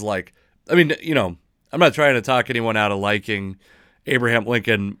stuff that was like, I mean, I'm not trying to talk anyone out of liking Abraham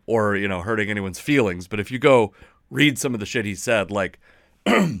Lincoln or, hurting anyone's feelings, but if you go read some of the shit he said, like,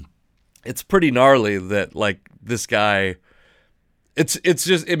 it's pretty gnarly that, like, this guy, it's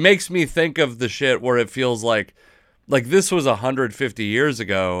just, it makes me think of the shit where it feels like this was 150 years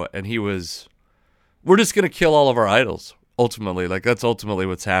ago, and we're just going to kill all of our idols, ultimately. Like, that's ultimately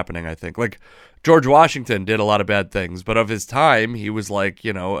what's happening, I think. Like, George Washington did a lot of bad things, but of his time, he was like,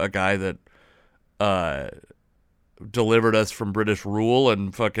 a guy that delivered us from British rule,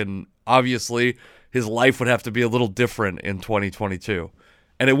 and fucking, obviously, his life would have to be a little different in 2022.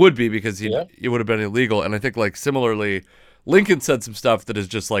 And it would be, because it would have been illegal. And I think, like, similarly, Lincoln said some stuff that is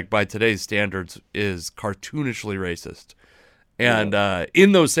just, like, by today's standards, is cartoonishly racist. And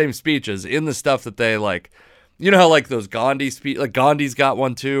in those same speeches, in the stuff that they, like, how, like, those Gandhi speech, like, Gandhi's got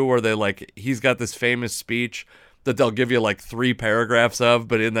one, too, where they, like, he's got this famous speech that they'll give you, like, 3 paragraphs of,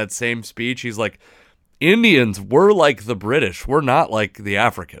 but in that same speech, he's like, Indians, we're like the British. We're not like the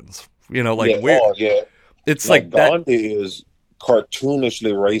Africans. It's like Gandhi is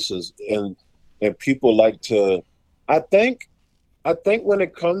cartoonishly racist, and people like to, I think when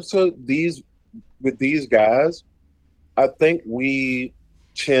it comes to these guys, I think we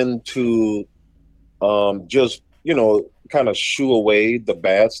tend to just kind of shoo away the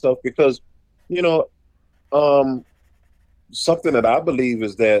bad stuff, because something that I believe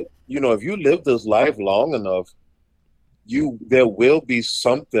is that if you live this life long enough, there will be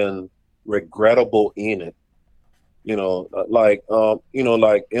something regrettable in it. Like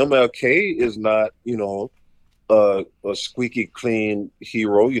MLK is not a squeaky clean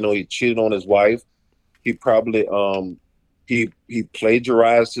hero. He cheated on his wife. He probably he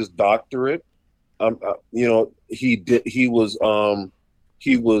plagiarized his doctorate. you know, he was,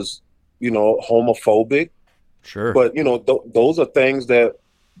 you know, homophobic. Sure. But, you know, those are things that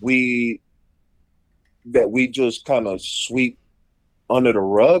we just kind of sweep under the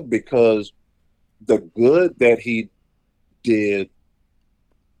rug, because the good that he did,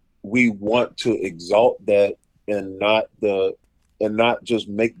 we want to exalt that, and not just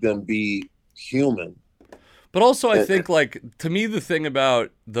make them be human. But also, I think, like, to me, the thing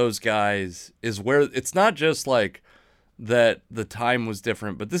about those guys is where it's not just like that the time was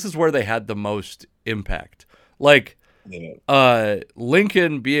different, but this is where they had the most impact. Like,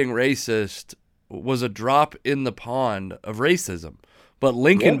 Lincoln being racist was a drop in the pond of racism. But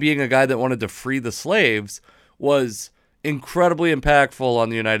Lincoln being a guy that wanted to free the slaves was incredibly impactful on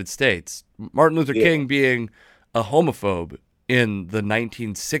the United States. Martin Luther King being a homophobe in the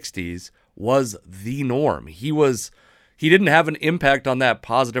 1960s was the norm. He didn't have an impact on that,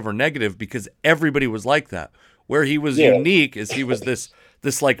 positive or negative, because everybody was like that. Where he was unique is he was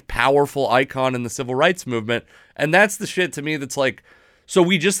this like powerful icon in the civil rights movement. And that's the shit to me that's like, so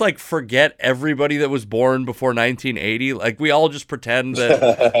we just like forget everybody that was born before 1980. Like we all just pretend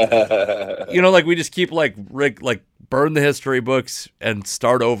that, you know, like we just keep like burn the history books and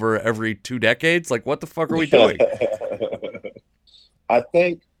start over every 2 decades. Like what the fuck are we doing? I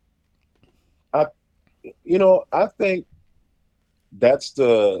think that's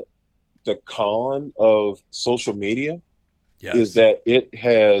the con of social media, is that it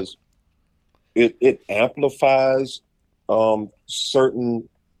amplifies certain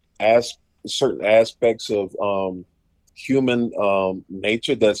aspects of human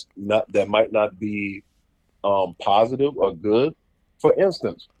nature that might not be positive or good. For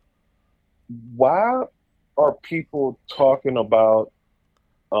instance, why are people talking about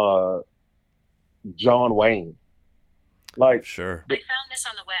John Wayne? Like, sure. I found this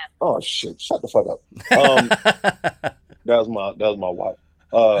on the web. Oh shit! Shut the fuck up. That was my wife.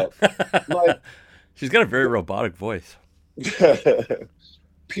 Like, she's got a very robotic voice.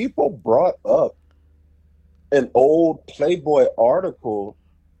 People brought up an old Playboy article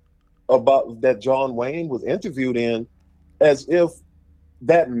about that John Wayne was interviewed in, as if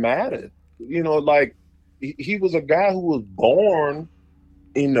that mattered. You know, like he was a guy who was born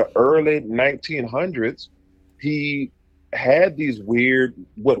in the early 1900s. He had these weird,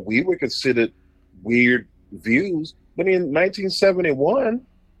 what we would consider weird views, but in 1971,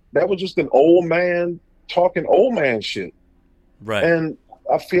 that was just an old man talking old man shit. Right. And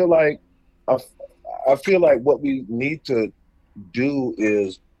I feel like what we need to do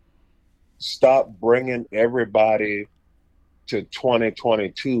is stop bringing everybody to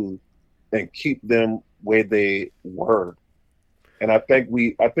 2022 and keep them where they were. And I think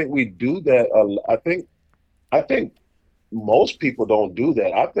we do that. I think most people don't do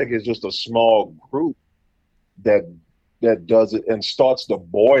that. I think it's just a small group that does it and starts the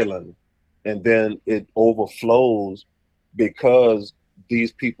boiling, and then it overflows because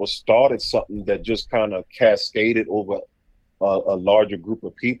these people started something that just kind of cascaded over a larger group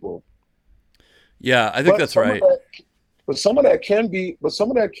of people. Yeah, I think that's right. But some of that can be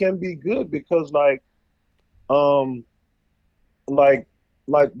good, because like the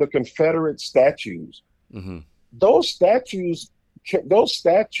Confederate statues. Mm-hmm. Those statues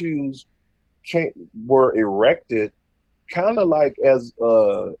were erected kind of like as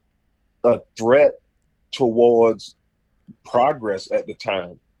a threat towards progress at the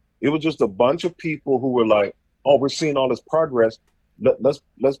time. It was just a bunch of people who were like, "Oh, we're seeing all this progress. Let's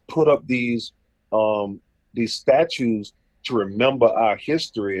put up these statues to remember our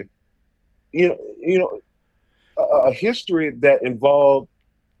history." You know, a history that involved,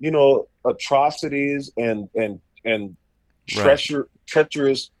 you know, atrocities and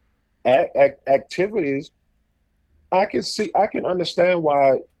treacherous activities. I can understand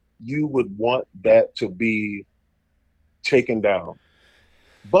why you would want that to be taken down.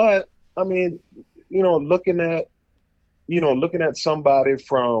 But I mean, looking at somebody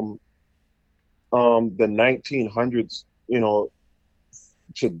from the 1900s,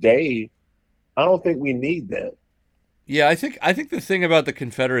 today, I don't think we need that. Yeah, I think the thing about the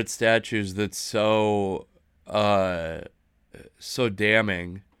Confederate statues that's so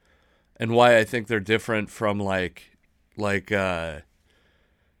damning, and why I think they're different from like I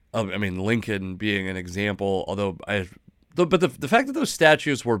mean, Lincoln being an example, but the fact that those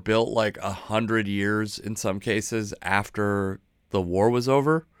statues were built like 100 years in some cases after the war was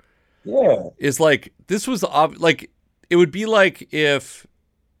over, is like, this was like, it would be like if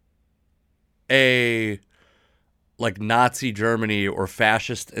a like Nazi Germany or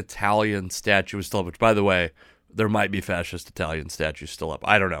fascist Italian statue was still, which by the way, there might be fascist Italian statues still up.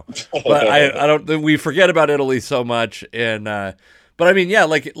 I don't know, but I don't. We forget about Italy so much, and but I mean, yeah,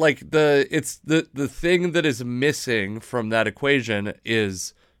 like the thing that is missing from that equation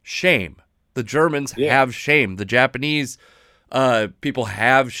is shame. The Germans have shame. The Japanese people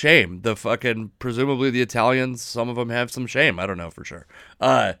have shame. The fucking presumably the Italians, some of them have some shame. I don't know for sure.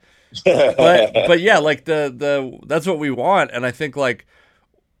 But yeah, like the that's what we want, and I think like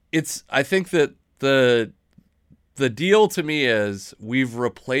I think that the deal to me is we've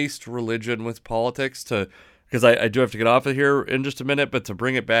replaced religion with politics because I do have to get off of here in just a minute, but to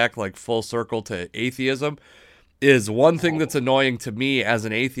bring it back like full circle to atheism is one thing that's annoying to me as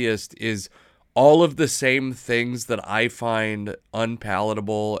an atheist is all of the same things that I find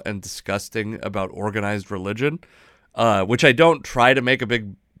unpalatable and disgusting about organized religion, which I don't try to make a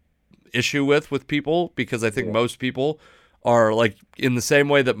big issue with people, because I think most people are like in the same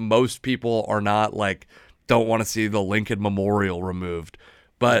way that most people are not like don't want to see the Lincoln Memorial removed.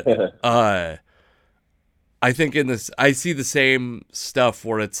 But I think in this, I see the same stuff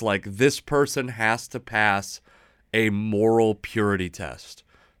where it's like this person has to pass a moral purity test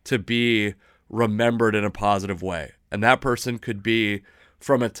to be remembered in a positive way. And that person could be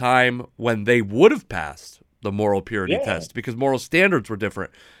from a time when they would have passed the moral purity test because moral standards were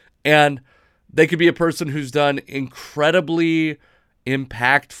different. And they could be a person who's done incredibly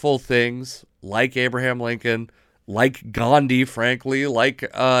impactful things like Abraham Lincoln, like Gandhi, frankly, like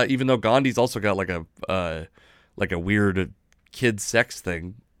even though Gandhi's also got like a weird kid sex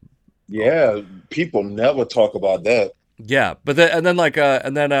thing. Yeah, people never talk about that. Yeah, but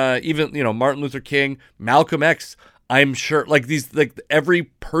even Martin Luther King, Malcolm X. I'm sure like these like every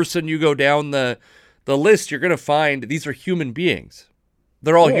person you go down the list, you're gonna find these are human beings.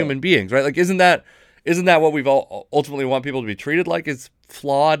 They're all human beings, right? Like isn't that what we've all ultimately want people to be treated like? Is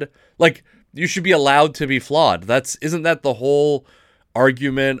flawed? Like you should be allowed to be flawed. Isn't that the whole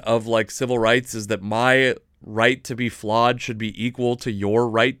argument of like civil rights? Is that my right to be flawed should be equal to your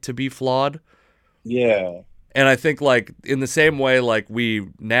right to be flawed? Yeah. And I think like in the same way, like we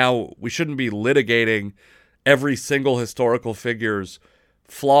shouldn't be litigating every single historical figure's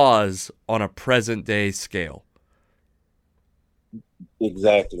flaws on a present day scale.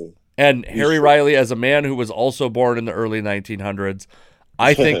 Exactly. And Harry Riley, as a man who was also born in the early 1900s,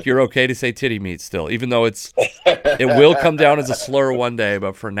 I think you're okay to say titty meat still, even though it will come down as a slur one day.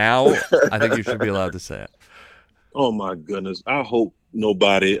 But for now, I think you should be allowed to say it. Oh my goodness! I hope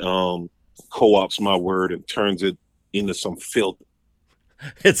nobody co-ops my word and turns it into some filth.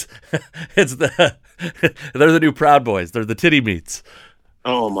 It's they're the new Proud Boys. They're the titty meats.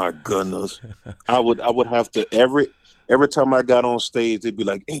 Oh my goodness! I would have to every time I got on stage, they'd be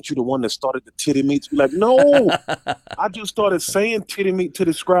like, "Ain't you the one that started the titty meats?" Be like, "No, I just started saying titty meat to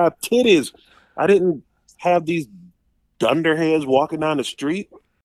describe titties. I didn't have these dunderheads walking down the street."